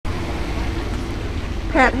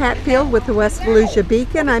Pat Hatfield with the West Volusia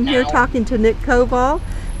Beacon. I'm here talking to Nick Koval,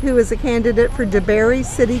 who is a candidate for DeBary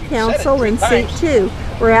City Council in Seat 2.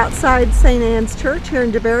 We're outside St. Anne's Church here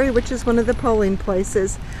in DeBary, which is one of the polling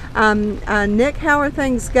places. Nick, how are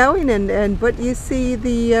things going, and what do you see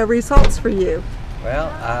the results for you?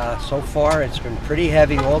 Well, so far it's been pretty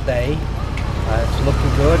heavy all day. It's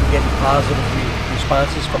looking good, getting positive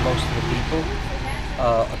responses from most of the people.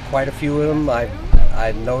 Quite a few of them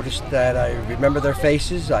I've noticed that I remember their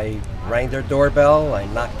faces. I rang their doorbell, I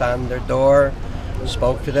knocked on their door,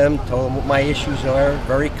 spoke to them, told them what my issues are,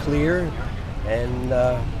 very clear. And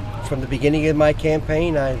from the beginning of my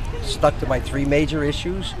campaign, I stuck to my three major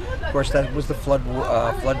issues. Of course, that was the flood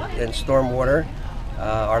and stormwater,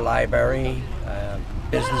 our library,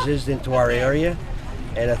 businesses into our area.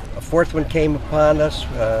 And a fourth one came upon us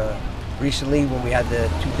recently when we had the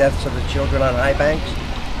 2 deaths of the children on High Banks.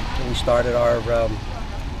 And we started our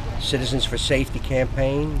Citizens for Safety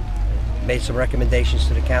campaign, made some recommendations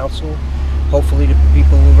to the council. Hopefully the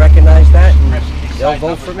people will recognize that and they'll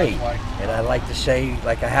vote for me. And I like to say,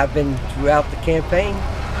 like I have been throughout the campaign,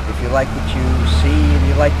 if you like what you see and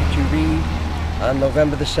you like what you read, on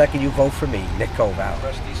November the 2nd, you vote for me, Nick Koval.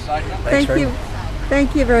 Thank you.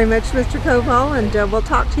 Thank you very much, Mr. Koval, and we'll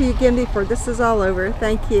talk to you again before this is all over.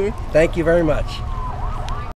 Thank you. Thank you very much.